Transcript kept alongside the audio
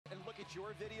watch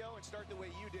your video and start the way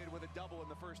you did with a double in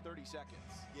the first 30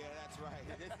 seconds. Yeah, that's right.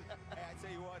 Hey, I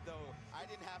tell you what, though, I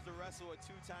didn't have to wrestle a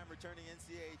two-time returning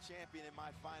NCAA champion in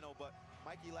my final, but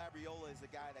Mikey Labriola is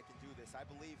a guy that can do this. I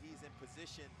believe he's in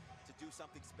position to do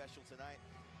something special tonight.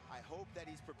 I hope that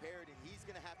he's prepared, and he's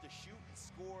going to have to shoot and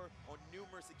score on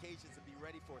numerous occasions and be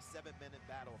ready for a 7-minute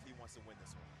battle if he wants to win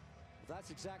this one. Well,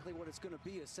 that's exactly what it's going to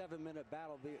be, a 7-minute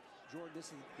battle. Jordan,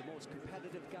 this is the most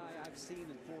competitive guy I've seen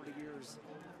in 40 years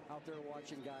out there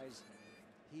watching guys.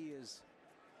 He is,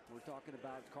 we're talking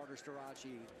about Carter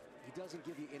Starocci. He doesn't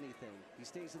give you anything. He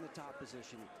stays in the top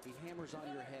position. He hammers on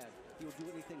your head. He will do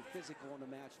anything physical in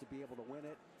the match to be able to win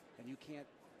it, and you can't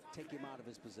take him out of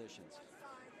his positions.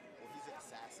 Well, he's an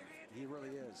assassin. He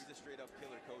really is. He's a straight-up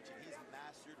killer coach, and he's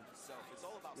mastered himself. It's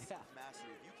all about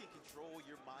self-mastery. If you can control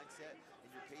your mindset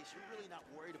and your pace, you're really not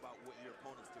worried about what your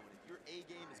opponent's doing. If your A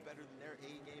game is better than their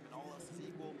A game and all else is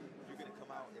equal, you're going to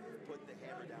come out and put the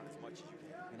hammer down as much as you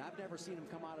can. And I've never seen him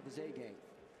come out of his A game.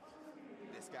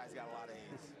 This guy's got a lot of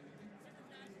A's.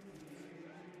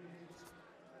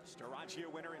 Starocci,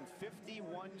 a winner in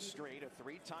 51 straight, a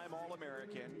 3-time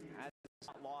All-American, has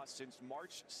not lost since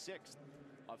March 6th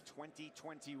of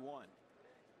 2021.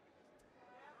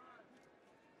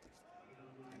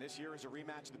 And this year is a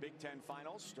rematch of the Big Ten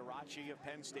Finals. Starocci of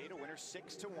Penn State, a winner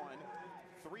 6-1,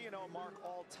 3-0 mark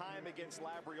all time against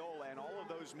Labriola, and all of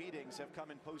those meetings have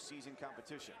come in postseason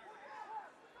competition.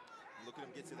 Look at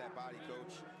him get to that body,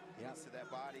 Coach. He gets to that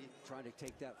body. Trying to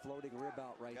take that floating rib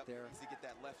out right there. He's to get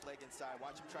that left leg inside.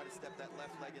 Watch him try to step that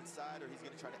left leg inside, or he's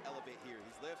going to try to elevate here.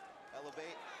 He's lift,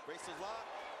 elevate, brace his lock.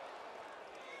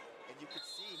 And you could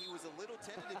see he was a little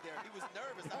tentative there. He was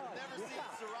nervous. I've never seen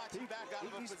Starocci back out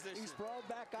of a position. He's sprawled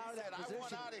back out of that position. I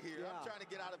want out of here. I'm trying to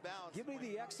get out of bounds. Give me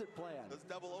the exit plan. Those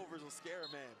double overs will scare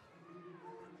a man.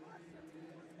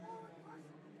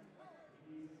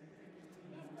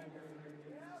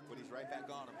 But he's right back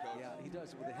on him, Coach. Yeah, he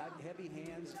does. With the heavy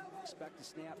hands, expect to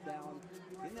snap down.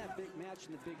 In that big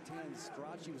match in the Big Ten,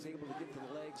 Starocci was able to get to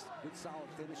the legs, good solid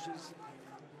finishes.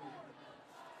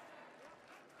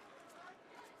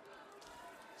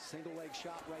 Single leg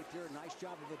shot right there. Nice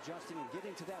job of adjusting and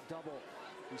getting to that double.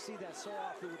 We see that so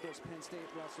often with those Penn State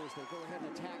wrestlers. They go ahead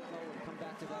and attack low and come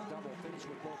back to that double, finish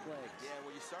with both legs. Yeah,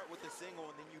 well, you start with the single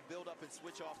and then you build up and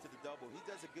switch off to the double. He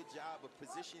does a good job of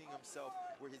positioning himself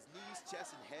where his knees,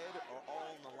 chest, and head are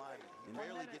all in alignment. He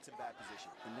rarely gets in bad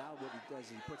position. And now what he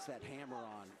does is he puts that hammer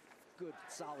on. Good,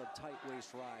 solid, tight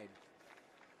waist ride.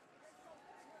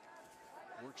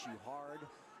 Works you hard.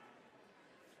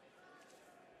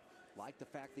 Like the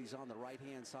fact that he's on the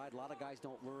right-hand side. A lot of guys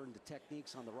don't learn the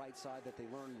techniques on the right side that they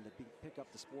learn to pick up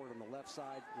the sport on the left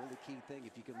side. Really key thing.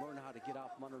 If you can learn how to get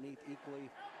out from underneath equally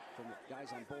from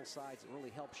guys on both sides, it really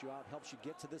helps you out, helps you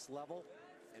get to this level.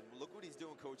 And look what he's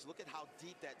doing, Coach. Look at how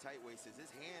deep that tight waist is.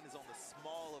 His hand is on the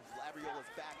small of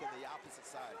Labriola's back on the opposite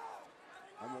side.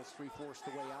 Almost 3/4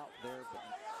 the way out there, but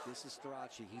this is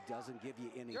Starocci. He doesn't give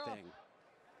you anything.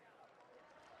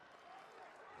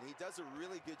 And he does a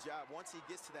really good job. Once he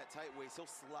gets to that tight waist, he'll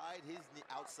slide his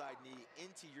outside knee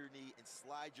into your knee and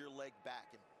slide your leg back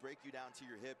and break you down to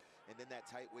your hip, and then that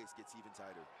tight waist gets even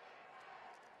tighter.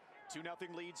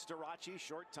 2-0 lead Starocci,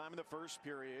 short time in the first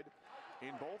period.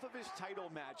 In both of his title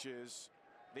matches,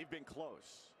 they've been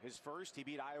close. His first, he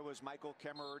beat Iowa's Michael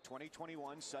Kemmerer,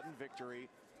 2021 sudden victory.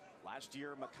 Last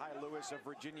year, Mekhi Lewis of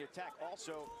Virginia Tech,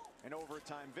 also an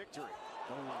overtime victory.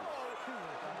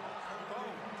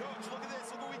 Coach, look at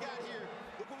this. Look what we got here.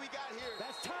 Look what we got here.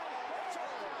 That's tight. That's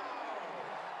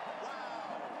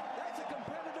Wow. That's a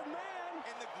competitive man.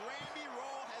 And the Granby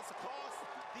roll has cost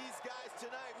these guys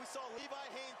tonight. We saw Levi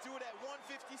Haynes do it at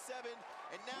 157,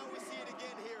 and now we see it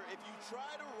again here. If you try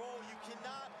to roll, you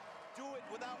cannot do it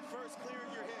without first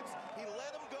clearing your hips. He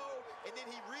let him go, and then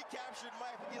he recaptured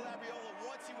Mikey Labriola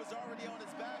once he was already on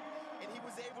his back, and he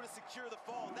was able to secure the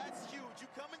fall. That's huge. You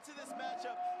come into this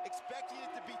matchup expecting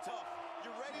it to be tough.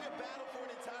 You're ready to battle for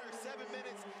an entire 7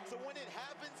 minutes, so when it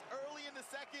happens early in the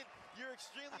second, you're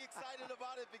extremely excited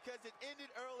about it because it ended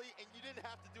early, and you didn't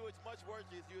have to do as much work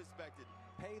as you expected.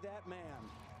 Pay that man.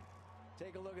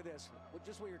 Take a look at this.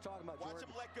 Just what you're talking about, Watch Jordan.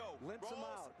 him let go. Limps him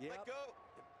out. Yep. Let go.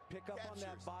 Pick up on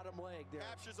that bottom leg there.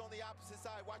 Captures on the opposite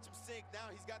side. Watch him sink. Now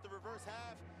he's got the reverse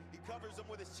half. He covers him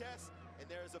with his chest, and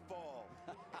there's a fall.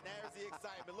 And there's the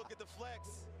excitement. Look at the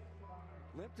flex.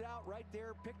 Limped out right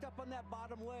there. Picked up on that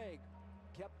bottom leg.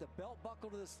 Kept the belt buckle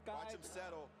to the sky. Watch him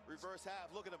settle. Reverse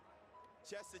half. Look at him.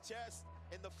 Chest to chest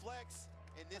in the flex.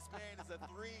 And this man is a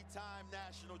 3-time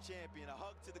national champion. A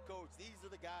hug to the coach. These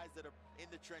are the guys that are in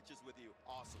the trenches with you.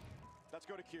 Awesome. Let's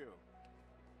go to Q.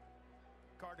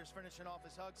 Carter's finishing off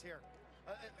his hugs here.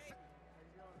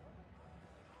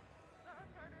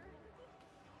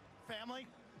 family?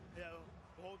 Yeah,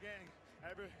 the whole gang.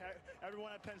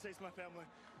 Everyone at Penn State's my family.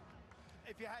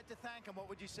 If you had to thank them, what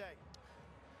would you say?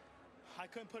 I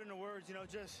couldn't put into words, you know,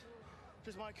 just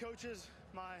my coaches,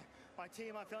 my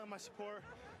team, my family, my support.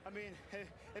 I mean,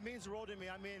 it means the world to me.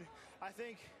 I mean,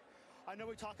 I know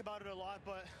we talk about it a lot,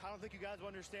 but I don't think you guys will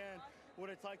understand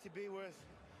what it's like to be with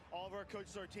all of our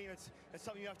coaches, our team. It's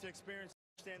something you have to experience,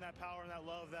 understand that power and that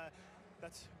love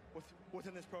that's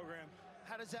within this program.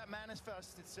 How does that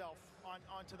manifest itself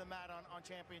onto the mat on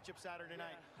Championship Saturday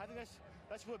night? I think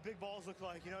that's what big balls look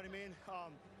like. You know what I mean?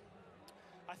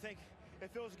 I think it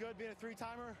feels good being a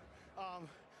three-timer.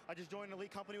 I just joined an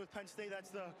elite company with Penn State.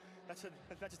 That's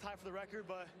a tie for the record,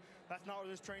 but that's not where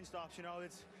this train stops. You know,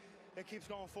 it keeps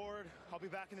going forward. I'll be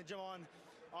back in the gym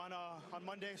on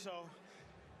Monday, so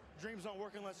dreams don't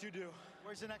work unless you do.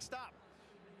 Where's the next stop?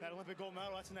 That Olympic gold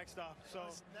medal, that's the next stop. So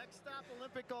next stop,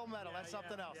 Olympic gold medal. That's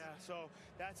something else. Yeah, so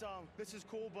that's this is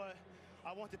cool, but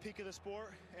I want the peak of the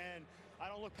sport, and I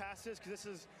don't look past this because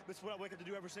this is what I wake up to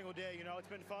do every single day. You know, it's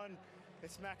been fun.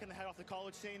 It's smacking the head off the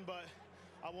college scene, but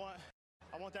I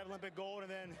want that Olympic gold,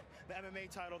 and then the MMA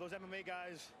title. Those MMA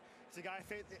guys,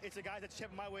 it's a guy that's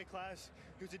champ in my weight class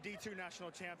who's a D2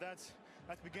 national champ. That's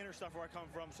beginner stuff where I come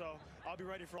from, so I'll be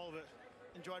ready for all of it.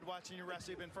 Enjoyed watching you wrestle.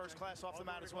 You've been first class off the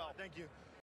mat as well. Thank you.